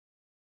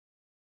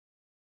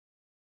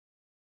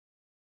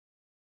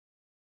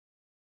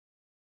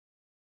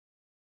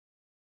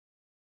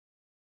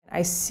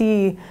I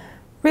see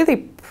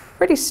really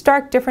pretty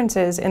stark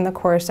differences in the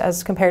course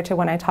as compared to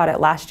when I taught it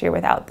last year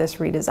without this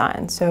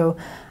redesign. So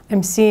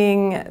I'm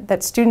seeing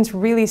that students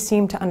really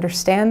seem to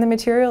understand the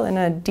material in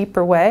a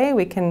deeper way.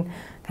 We can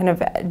kind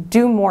of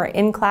do more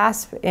in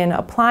class in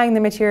applying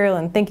the material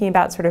and thinking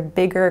about sort of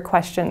bigger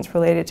questions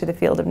related to the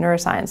field of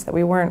neuroscience that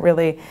we weren't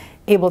really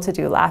able to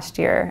do last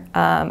year.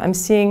 I'm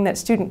seeing that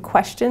student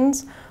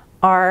questions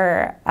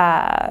are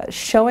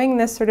showing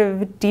this sort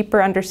of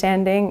deeper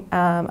understanding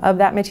of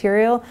that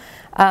material.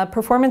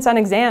 Performance on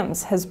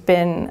exams has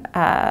been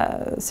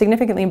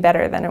significantly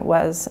better than it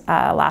was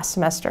last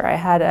semester. I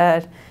had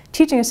a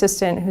teaching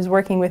assistant who's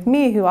working with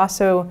me who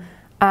also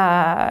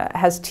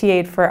has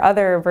TA'd for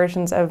other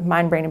versions of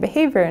Mind, Brain, and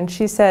Behavior, and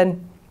she said,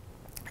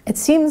 it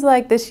seems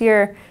like this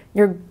year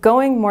you're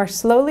going more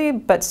slowly,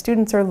 but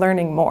students are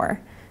learning more.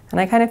 And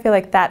I kind of feel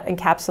like that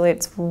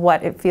encapsulates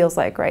what it feels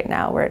like right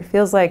now, where it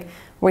feels like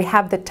we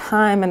have the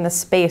time and the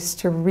space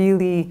to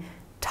really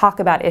talk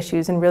about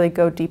issues and really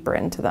go deeper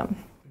into them.